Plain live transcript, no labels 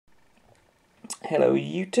Hello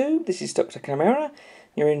YouTube, this is Dr. Chimera.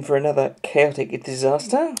 You're in for another chaotic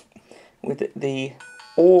disaster with the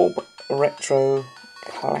Orb Retro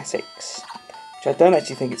Classics, which I don't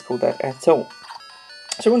actually think it's called that at all.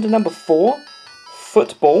 So we're on to number 4,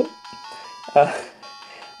 football.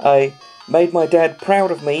 I made my dad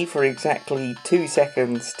proud of me for exactly 2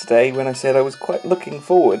 seconds today when I said I was quite looking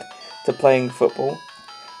forward to playing football.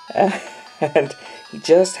 And he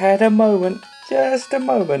just had a moment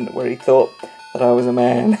where he thought that I was a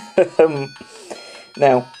man.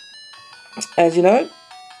 Now, as you know,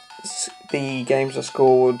 the games are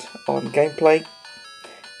scored on gameplay,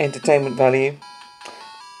 entertainment value,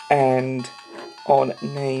 and on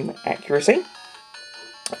name accuracy.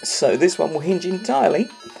 So this one will hinge entirely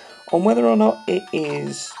on whether or not it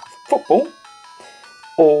is football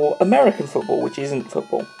or American football, which isn't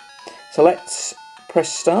football. So let's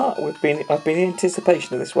press start. I've been in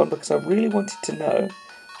anticipation of this one because I really wanted to know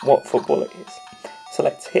what football it is. So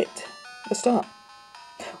let's hit the start.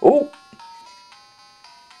 Oh!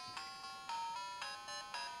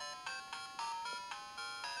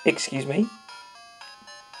 Excuse me.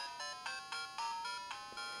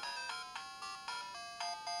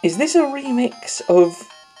 Is this a remix of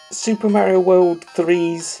Super Mario World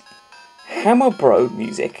 3's Hammer Bro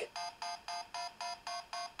music?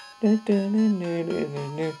 I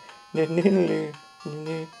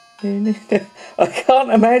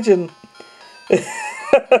can't imagine.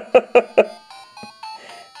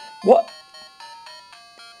 What?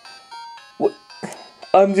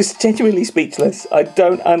 I'm just genuinely speechless. I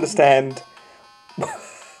don't understand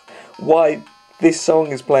why this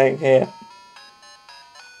song is playing here.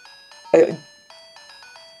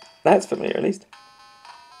 That's familiar, at least.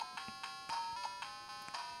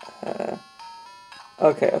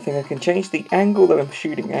 Okay, I think I can change the angle that I'm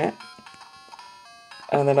shooting at.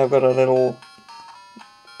 And then I've got a little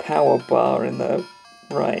power bar in the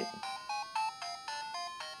right.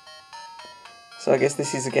 So I guess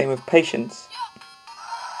this is a game of patience.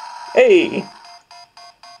 Hey!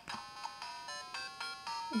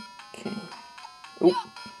 Okay. Oop.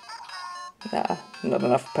 Nah, not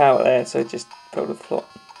enough power there, so it just fell to the floor.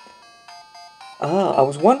 Ah, I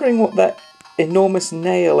was wondering what that enormous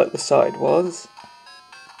nail at the side was.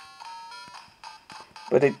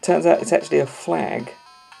 But it turns out it's actually a flag.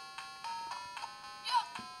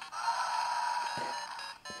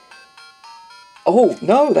 Oh,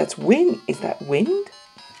 no, that's wind. Is that wind?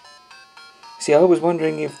 See, I was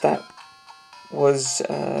wondering if that was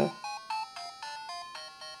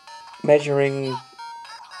measuring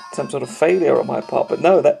some sort of failure on my part, but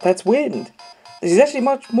no, that's wind. This is actually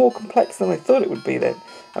much more complex than I thought it would be then.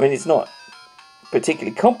 I mean, it's not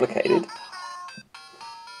particularly complicated.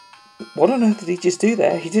 What on earth did he just do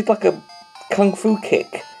there? He did like a kung fu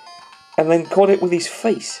kick and then caught it with his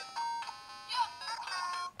face.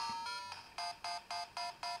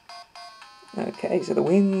 Okay, so the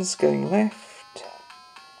wind's going left.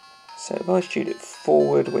 So if I shoot it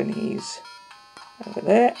forward when he's over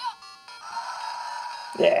there.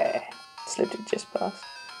 Yeah, slipped it just past.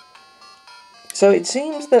 So it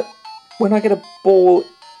seems that when I get a ball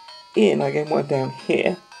in, I get one down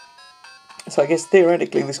here. So I guess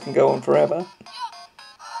theoretically this can go on forever.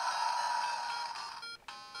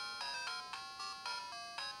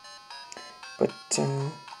 But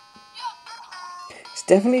it's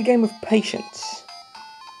definitely a game of patience.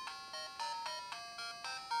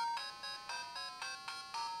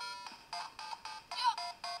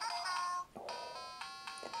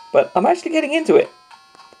 But I'm actually getting into it.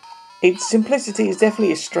 Its simplicity is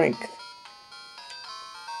definitely a strength.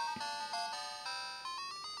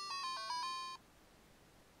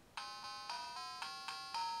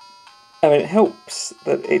 I mean, it helps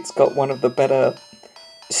that it's got one of the better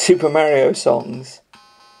Super Mario songs.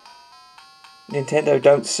 Nintendo,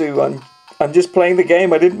 don't sue. I'm just playing the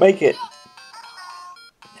game. I didn't make it.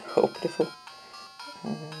 Oh, pitiful.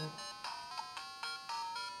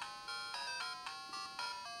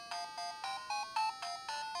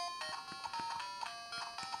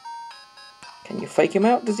 Can you fake him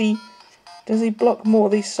out? Does he block more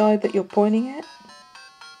this side that you're pointing at?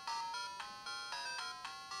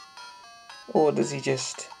 Or does he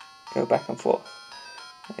just go back and forth?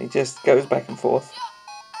 He just goes back and forth.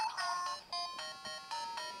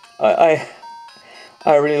 I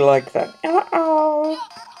really like that.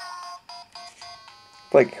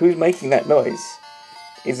 Like, who's making that noise?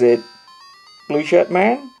 Is it Blue Shirt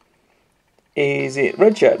Man? Is it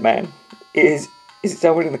Red Shirt Man? Is it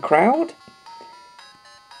someone in the crowd?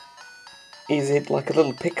 Is it like a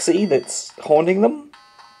little pixie that's haunting them?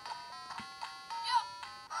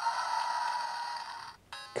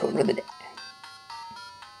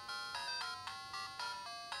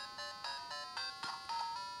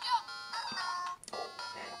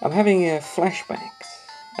 I'm having flashbacks.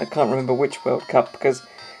 I can't remember which World Cup, because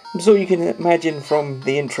I'm sure you can imagine from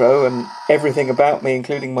the intro and everything about me,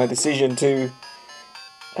 including my decision to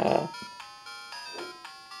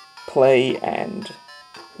play and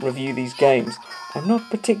review these games. I'm not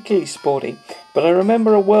particularly sporty, but I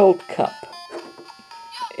remember a World Cup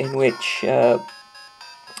in which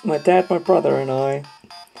my dad, my brother and I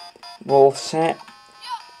were all sat,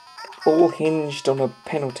 all hinged on a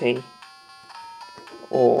penalty,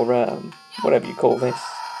 or whatever you call this.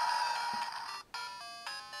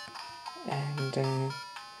 And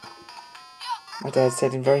my dad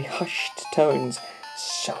said in very hushed tones,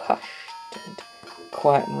 so hushed and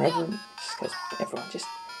quiet and reverent, because everyone just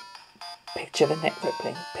picture the net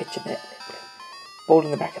rippling, picture the net rippling, ball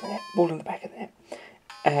in the back of the net, ball in the back of the net.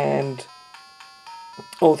 And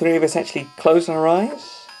all three of us actually closed our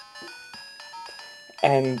eyes,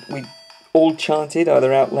 and we all chanted,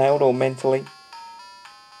 either out loud or mentally,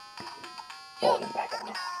 ball in the back of the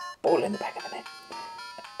net, ball in the back of the net,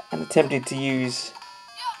 and attempted to use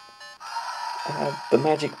the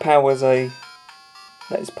magic powers that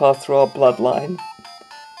is passed through our bloodline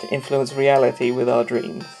to influence reality with our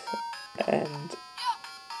dreams. And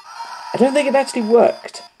I don't think it actually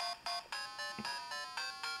worked.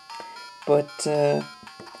 But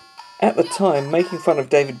at the time, making fun of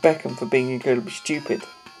David Beckham for being incredibly stupid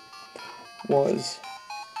was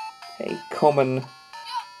a common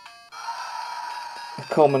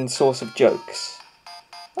source of jokes.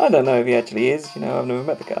 I don't know if he actually is, I've never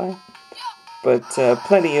met the guy. But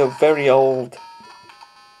plenty of very old,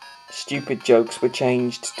 stupid jokes were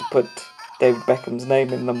changed to put David Beckham's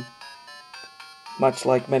name in them. Much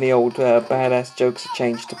like many old badass jokes are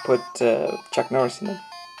changed to put Chuck Norris in them.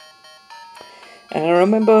 And I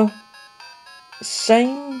remember the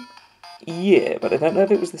same year, but I don't know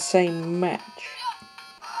if it was the same match.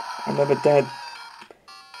 I remember Dad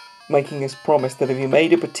making us promise that if he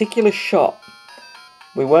made a particular shot,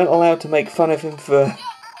 we weren't allowed to make fun of him for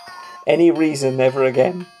any reason ever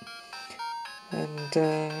again.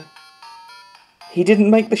 And he didn't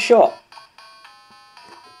make the shot.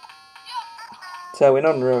 So in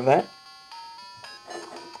honour of that,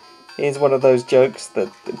 here's one of those jokes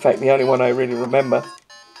that, in fact, the only one I really remember.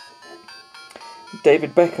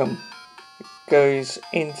 David Beckham goes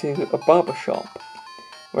into a barber shop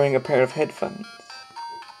wearing a pair of headphones.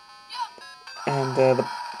 And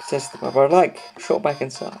says to the barber, I'd like short back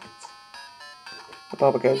and sides. The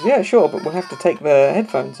barber goes, yeah, sure, but we'll have to take the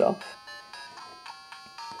headphones off.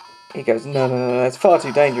 He goes, no, that's far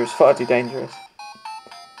too dangerous, far too dangerous.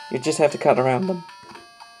 You just have to cut around them.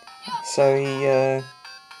 So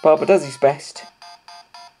barber does his best.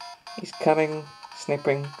 He's cutting,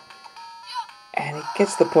 snipping, and he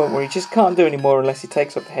gets to the point where he just can't do any more unless he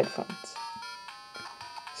takes off the headphones.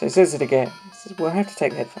 So he says it again. He says, we'll have to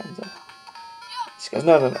take the headphones off. He goes,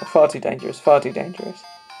 no, far too dangerous, far too dangerous.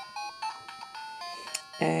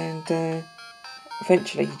 And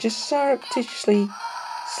eventually he just surreptitiously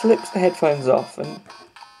slips the headphones off, and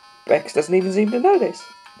Bex doesn't even seem to notice.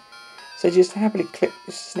 So he just happily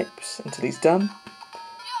snips until he's done.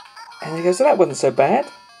 And he goes, so that wasn't so bad.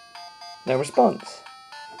 No response.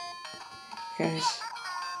 He goes,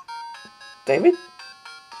 David?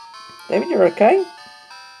 David, you're okay?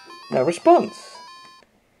 No response.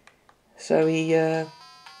 So he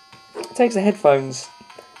takes the headphones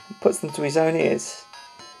and puts them to his own ears.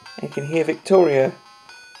 And you can hear Victoria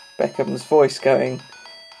Beckham's voice going,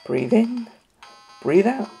 breathe in, breathe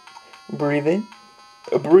out, breathe in,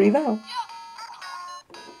 breathe out.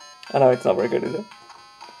 I know it's not very good, is it?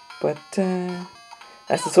 But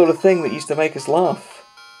that's the sort of thing that used to make us laugh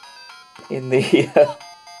in the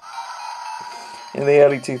in the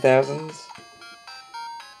early 2000s.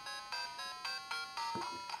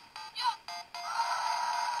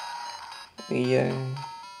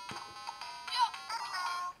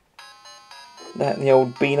 That and the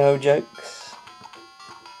old Beano jokes.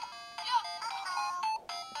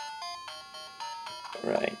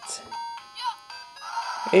 Right.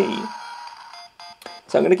 Hey.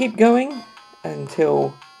 So I'm going to keep going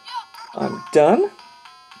until I'm done.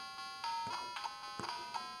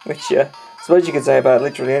 Which I suppose you could say about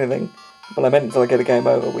literally anything. Well, I meant until I get a game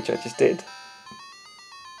over, which I just did.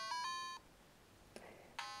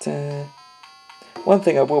 One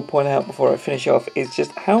thing I will point out before I finish off is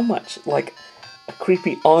just how much like a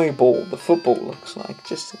creepy eyeball the football looks like.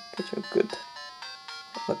 Just to get you a good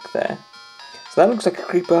look there. So that looks like a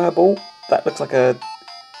creepy eyeball. That looks like a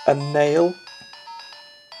nail.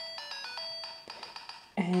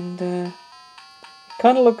 And it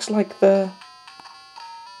kind of looks like the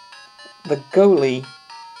goalie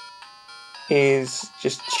is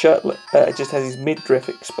just shirtless, just has his midriff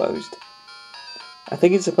exposed. I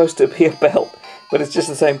think it's supposed to be a belt, but it's just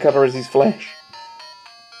the same colour as his flesh.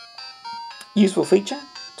 Useful feature,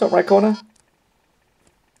 top right corner,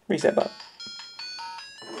 reset button.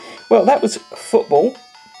 Well, that was football.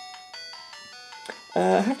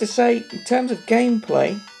 I have to say, in terms of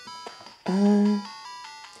gameplay, I'm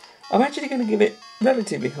actually going to give it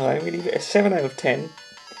relatively high. I'm going to give it a 7 out of 10.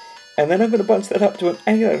 And then I'm going to bunch that up to an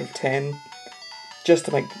 8 out of 10, just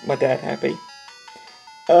to make my dad happy.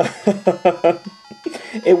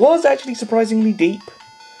 It was actually surprisingly deep.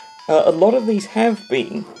 A lot of these have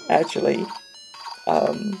been, actually.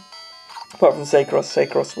 Apart from Sacros.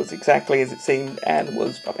 Sacros was exactly as it seemed and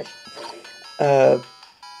was rubbish.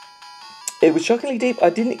 It was shockingly deep. I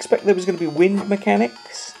didn't expect there was going to be wind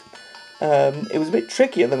mechanics. It was a bit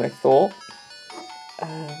trickier than I thought.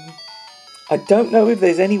 I don't know if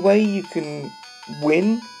there's any way you can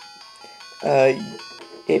win.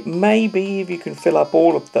 It may be if you can fill up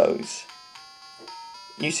all of those,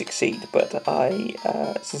 you succeed, but I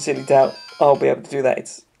sincerely doubt I'll be able to do that.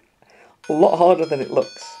 It's a lot harder than it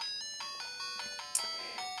looks.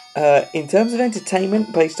 In terms of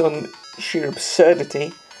entertainment, based on sheer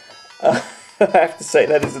absurdity, I have to say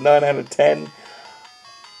that is a 9 out of 10.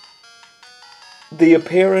 The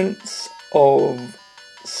appearance of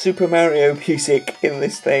Super Mario music in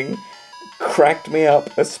this thing cracked me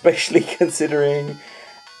up, especially considering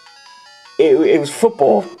it was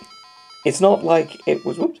football. It's not like it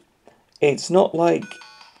was... Whoops. It's not like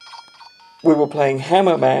we were playing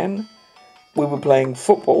Hammerman. We were playing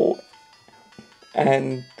football.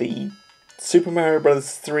 And the Super Mario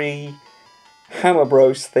Bros. 3 Hammer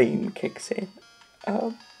Bros theme kicks in.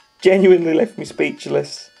 Genuinely left me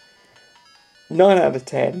speechless. 9 out of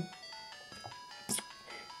 10.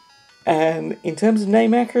 And in terms of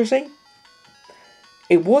name accuracy,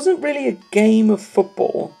 it wasn't really a game of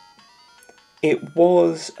football. It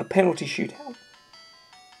was a penalty shootout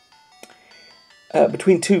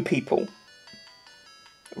between two people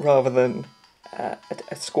rather than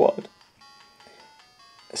a squad.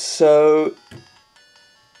 So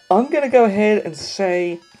I'm going to go ahead and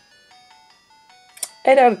say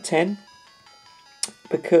 8 out of 10,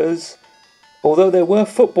 because although there were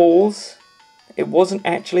footballs, it wasn't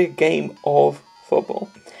actually a game of football.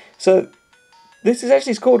 So this is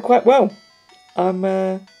actually scored quite well.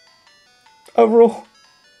 Overall,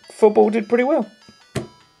 football did pretty well.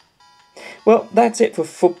 Well, that's it for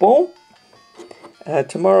football.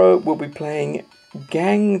 Tomorrow we'll be playing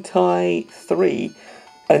Gang Tai 3,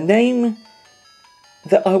 a name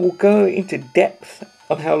that I will go into depth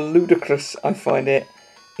on how ludicrous I find it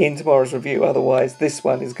in tomorrow's review. Otherwise, this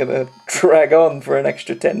one is going to drag on for an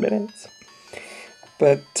extra 10 minutes.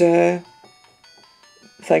 But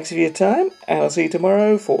thanks for your time, and I'll see you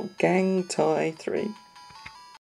tomorrow for Gang Tai 3.